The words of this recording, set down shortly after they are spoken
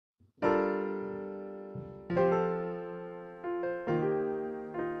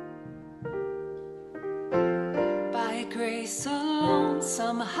place alone,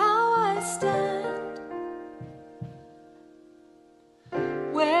 somehow I stand,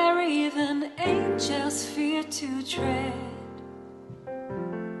 where even angels fear to tread,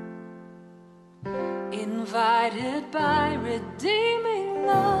 invited by redeeming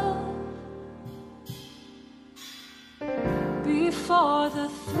love, before the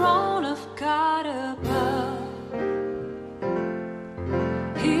throne of God above.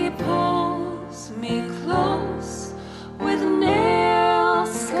 He pulls me close with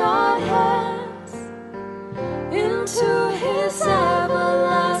nail-scarred hands into his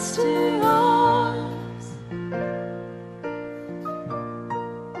everlasting arms.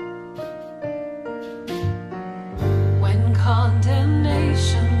 When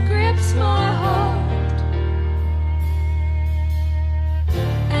condemnation grips my heart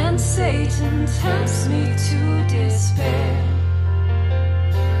and Satan tempts me to despair,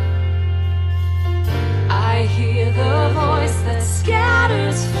 I hear the voice that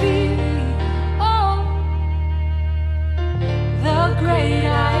scatters fear. Oh, the great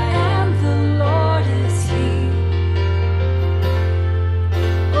I am, the Lord is He.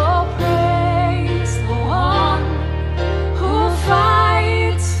 Oh, praise the one who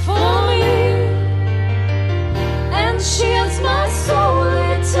fights for me and shields my soul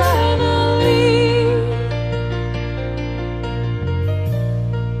eternally.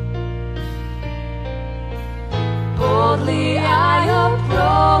 Boldly I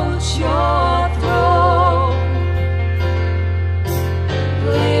approach your throne.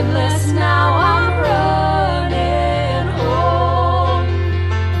 Blameless now I'm running home.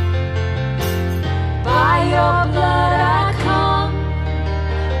 By your blood I come,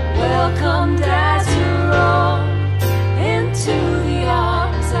 welcomed as your own, into the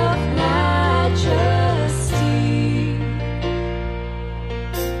arms of majesty.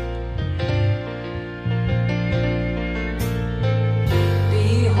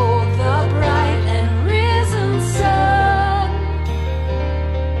 Behold the bright and risen sun,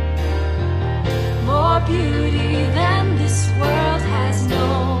 more beauty than this world has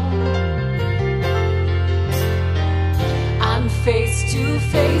known. I'm face to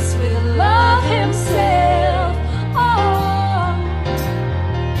face with love himself. Oh,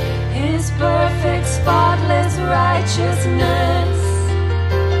 his perfect, spotless righteousness.